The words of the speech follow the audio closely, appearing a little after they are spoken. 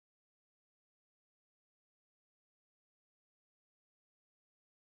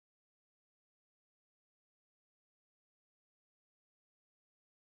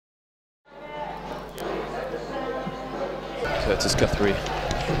Curtis Guthrie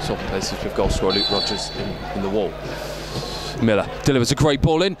swapping places with goal scorer Luke Rogers in the wall. Miller delivers a great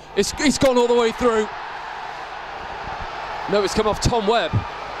ball in. It's gone all the way through. No, it's come off Tom Webb.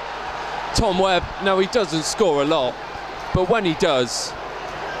 Tom Webb, now he doesn't score a lot, but when he does,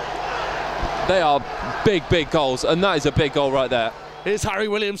 they are big, big goals, and that is a big goal right there. Here's Harry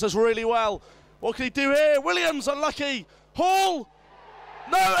Williams, does really well. What can he do here? Williams, unlucky. Hall!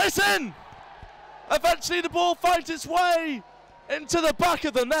 No, it's in! Eventually the ball finds its way into the back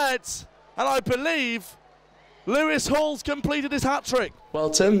of the net, and I believe Lewis Hall's completed his hat-trick. Well,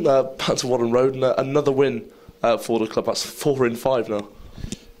 Tim, back to Warren Road, and another win for the club. That's 4 in 5 now.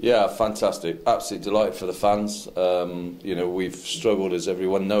 Yeah, fantastic. Absolute delight for the fans. You know, we've struggled, as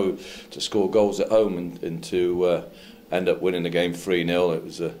everyone knows, to score goals at home and to end up winning the game 3-0. It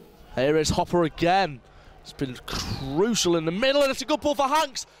was a... Here is Hopper again. It's been crucial in the middle, and it's a good ball for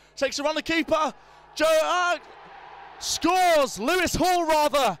Hanks. Takes it around the keeper. Scores! Lewis Hall,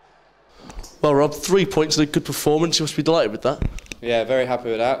 rather. Well, Rob, 3 points and a good performance. You must be delighted with that. Yeah, very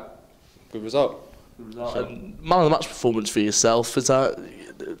happy with that. Good result. Man of the match performance for yourself, is that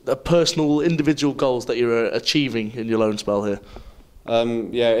a personal, individual goals that you're achieving in your loan spell here?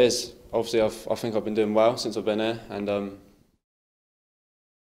 Yeah, it is. Obviously, I think I've been doing well since I've been here, and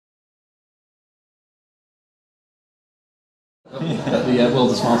at the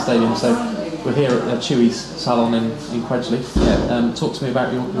World of Smile Stadium. So we're here at Chewy's salon in Credgley. Yeah. Talk to me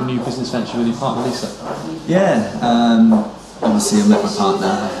about your new business venture with your partner Lisa. Yeah, obviously I met my partner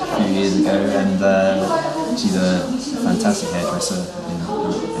a few years ago, and she's a fantastic hairdresser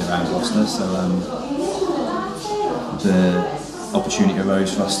around Gloucester, so the opportunity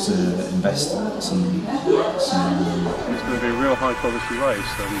arose for us to invest some it's going to be a real high quality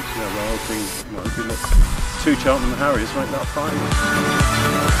race, and we're hoping that 2 Cheltenham Harriers make that final.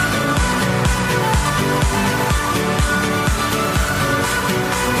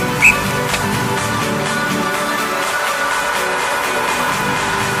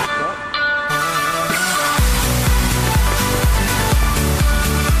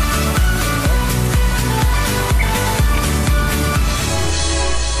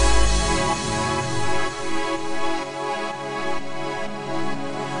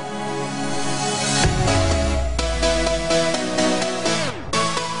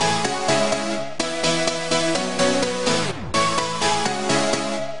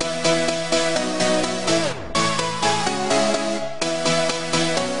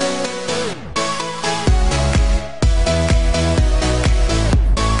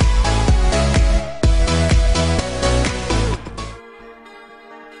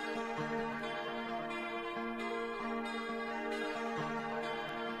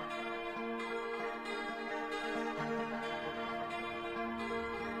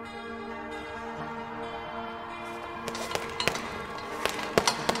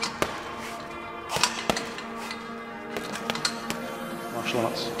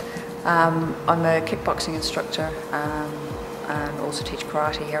 I'm a kickboxing instructor and also teach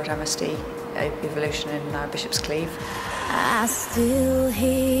karate here at MSD Evolution in Bishop's Cleeve. I still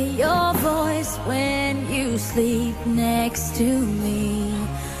hear your voice when you sleep next to me.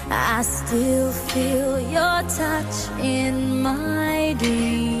 I still feel your touch in my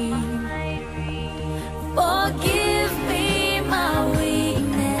dream. Forgive me my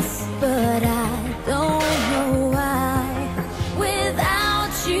weakness, but I don't know why.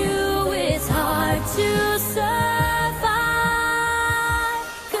 Without you, it's hard to survive.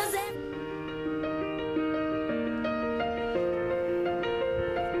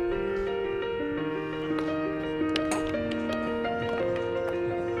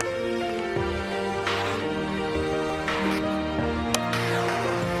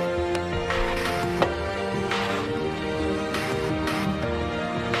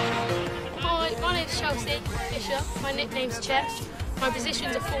 My nickname's Chet. My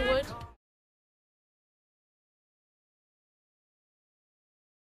position's a forward.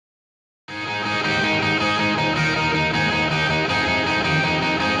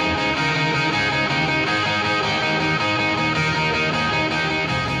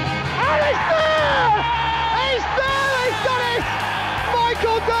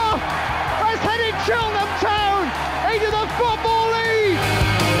 Cheltenham Town into the Football League!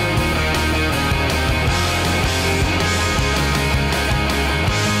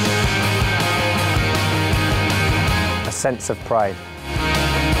 A sense of pride.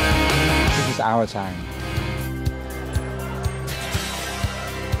 This is our town.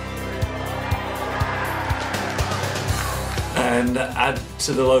 And add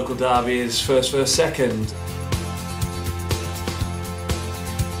to the local derby is first versus second.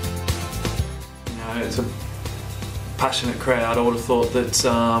 It's a passionate crowd, I would have thought that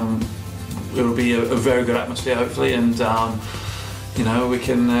it will be a very good atmosphere, hopefully, and you know, we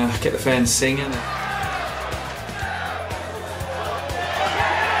can get the fans singing.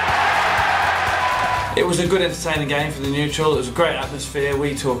 It was a good, entertaining game for the neutral. It was a great atmosphere.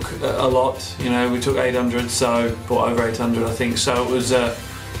 We took a lot, you know. We took 800, so brought over 800, I think. So it was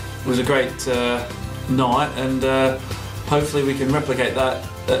a great night, and hopefully we can replicate that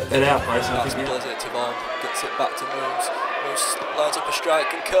at our place. Split it to Vaughan, gets it back to Moons. Moons lines up a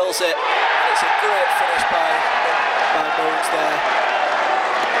strike and curls it. And it's a great finish by Moons there.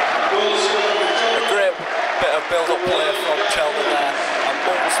 A great bit of build-up play from Cheltenham there, and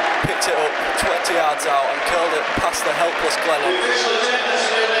Moons picked it up 20 yards out and curled it past the helpless Glennon.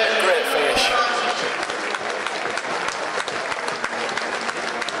 A great finish.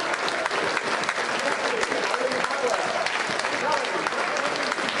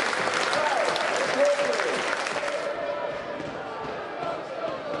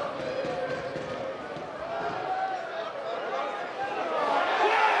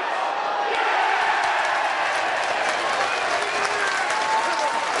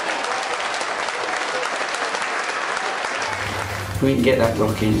 If we can get that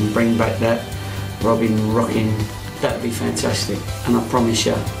rocking and bring back that Robin rocking, that'd be fantastic. And I promise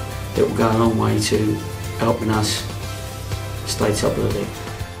you, it will go a long way to helping us stay top of the league.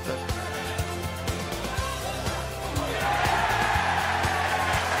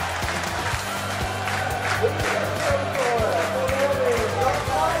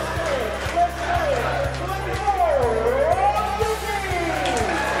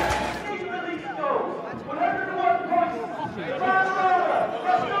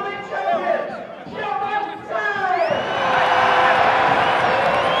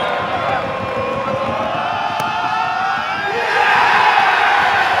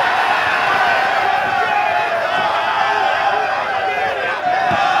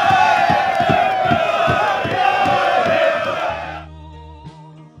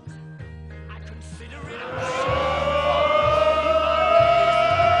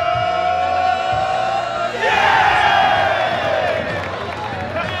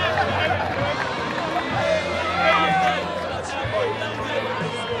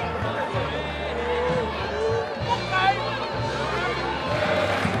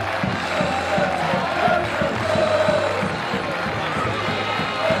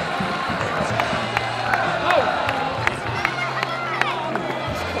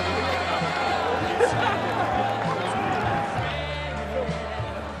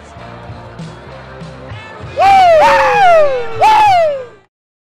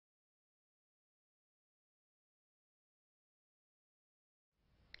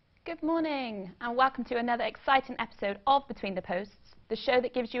 Good morning and welcome to another exciting episode of Between the Posts, the show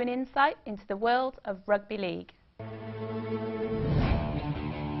that gives you an insight into the world of rugby league.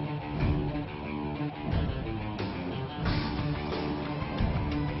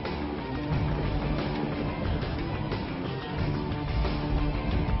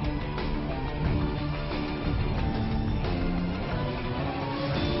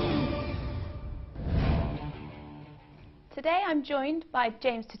 Today I'm joined by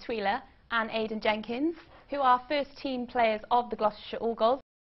James Tutwila and Aidan Jenkins, who are first team players of the Gloucestershire All Goals.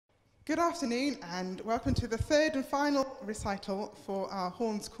 Good afternoon and welcome to the third and final recital for our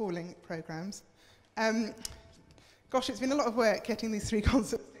Horns Calling programmes. Gosh, it's been a lot of work getting these three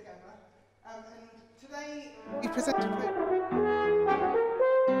concepts together. And today we present a programme.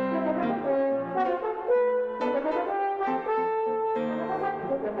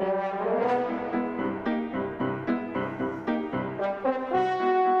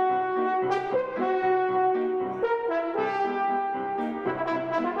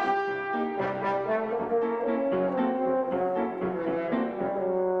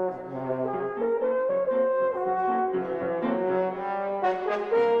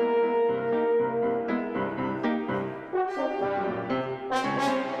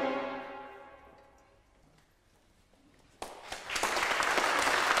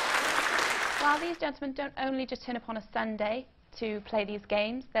 While these gentlemen don't only just turn up on a Sunday to play these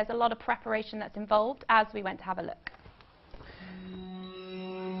games, there's a lot of preparation that's involved as we went to have a look.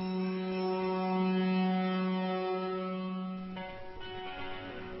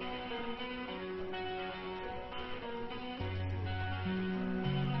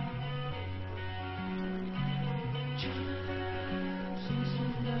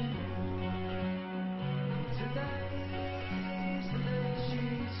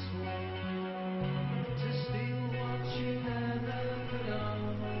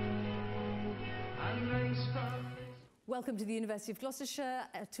 Welcome to the University of Gloucestershire,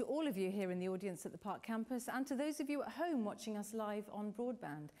 to all of you here in the audience at the Park campus and to those of you at home watching us live on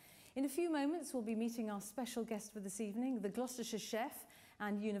broadband. In a few moments we'll be meeting our special guest for this evening, the Gloucestershire chef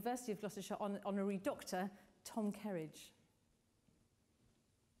and University of Gloucestershire honorary doctor, Tom Kerridge.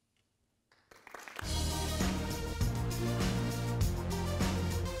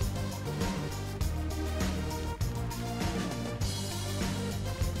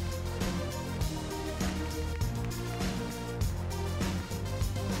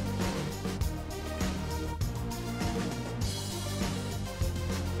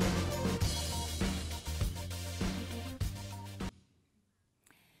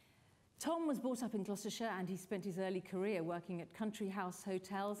 Tom was brought up in Gloucestershire and he spent his early career working at country house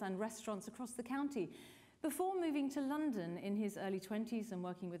hotels and restaurants across the county before moving to London in his early 20s and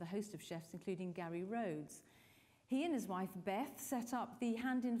working with a host of chefs including Gary Rhodes. He and his wife Beth set up the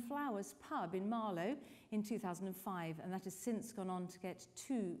Hand in Flowers pub in Marlow in 2005 and that has since gone on to get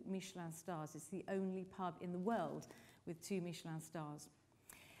 2 Michelin stars. It's the only pub in the world with 2 Michelin stars.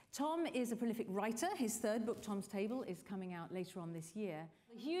 Tom is a prolific writer. His third book, Tom's Table, is coming out later on this year.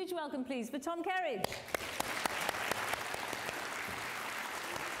 A huge welcome, please, for Tom Kerridge.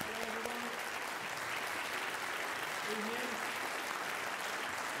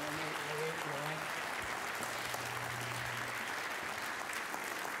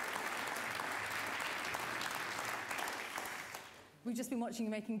 We've just been watching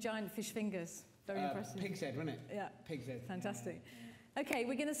you making giant fish fingers. Very impressive. Pig's head, wasn't it? Yeah. Pig's head. Fantastic. Okay,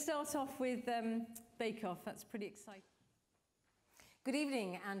 we're going to start off with Bake Off. That's pretty exciting. Good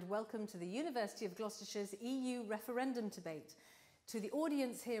evening and welcome to the University of Gloucestershire's EU referendum debate. To the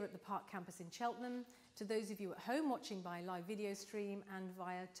audience here at the Park campus in Cheltenham, to those of you at home watching by live video stream and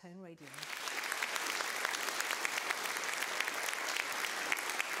via Tone Radio.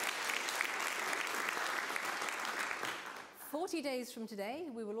 "40 days from today,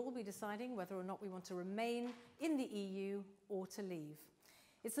 we will all be deciding whether or not we want to remain in the EU or to leave.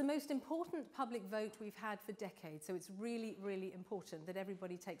 It's the most important public vote we've had for decades, so it's really, really important that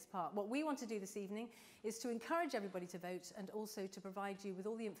everybody takes part. What we want to do this evening is to encourage everybody to vote and also to provide you with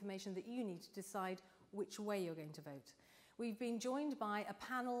all the information that you need to decide which way you're going to vote. We've been joined by a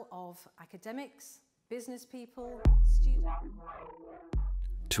panel of academics, business people, students.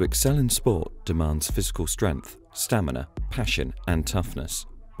 To excel in sport demands physical strength, stamina, passion and toughness,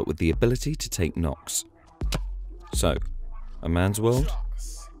 but with the ability to take knocks. So, a man's world?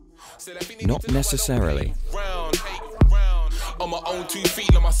 Not necessarily. On my own 2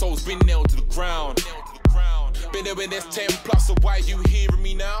 feet, like my soul's been nailed to the ground. Been there when there's 10 plus, so why you hearing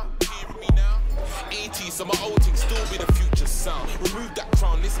me now? 80, so my old thing still be the future sound. Remove that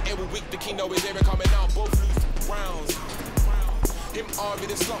crown, this air will weak, the king always there coming out, both lose the rounds. Him Ari,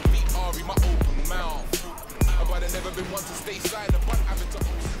 the slump, me Ari, my open mouth. But I've never been one to stay silent, but having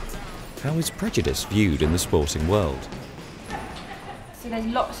to. How is prejudice viewed in the sporting world? So there's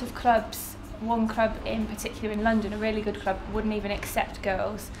lots of clubs, one club in particular in London, a really good club, wouldn't even accept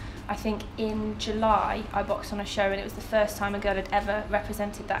girls. I think in July I boxed on a show and it was the first time a girl had ever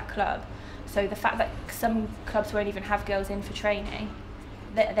represented that club. So the fact that some clubs won't even have girls in for training,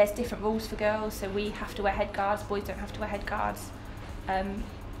 there's different rules for girls, so we have to wear head guards, boys don't have to wear head guards.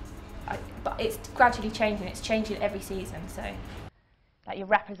 But it's gradually changing, it's changing every season, so. That you're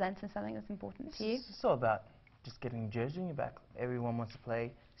representing something that's important to you? It's all about just getting judged on your back. Everyone wants to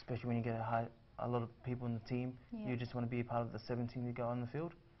play, especially when you get a lot of people in the team. Yeah. You just want to be a part of the 17 that go on the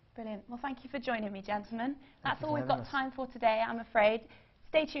field. Brilliant. Well, thank you for joining me, gentlemen. That's you all for we've got having us. time for today, I'm afraid.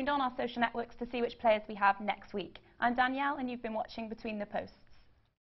 Stay tuned on our social networks to see which players we have next week. I'm Danielle, and you've been watching Between the Posts.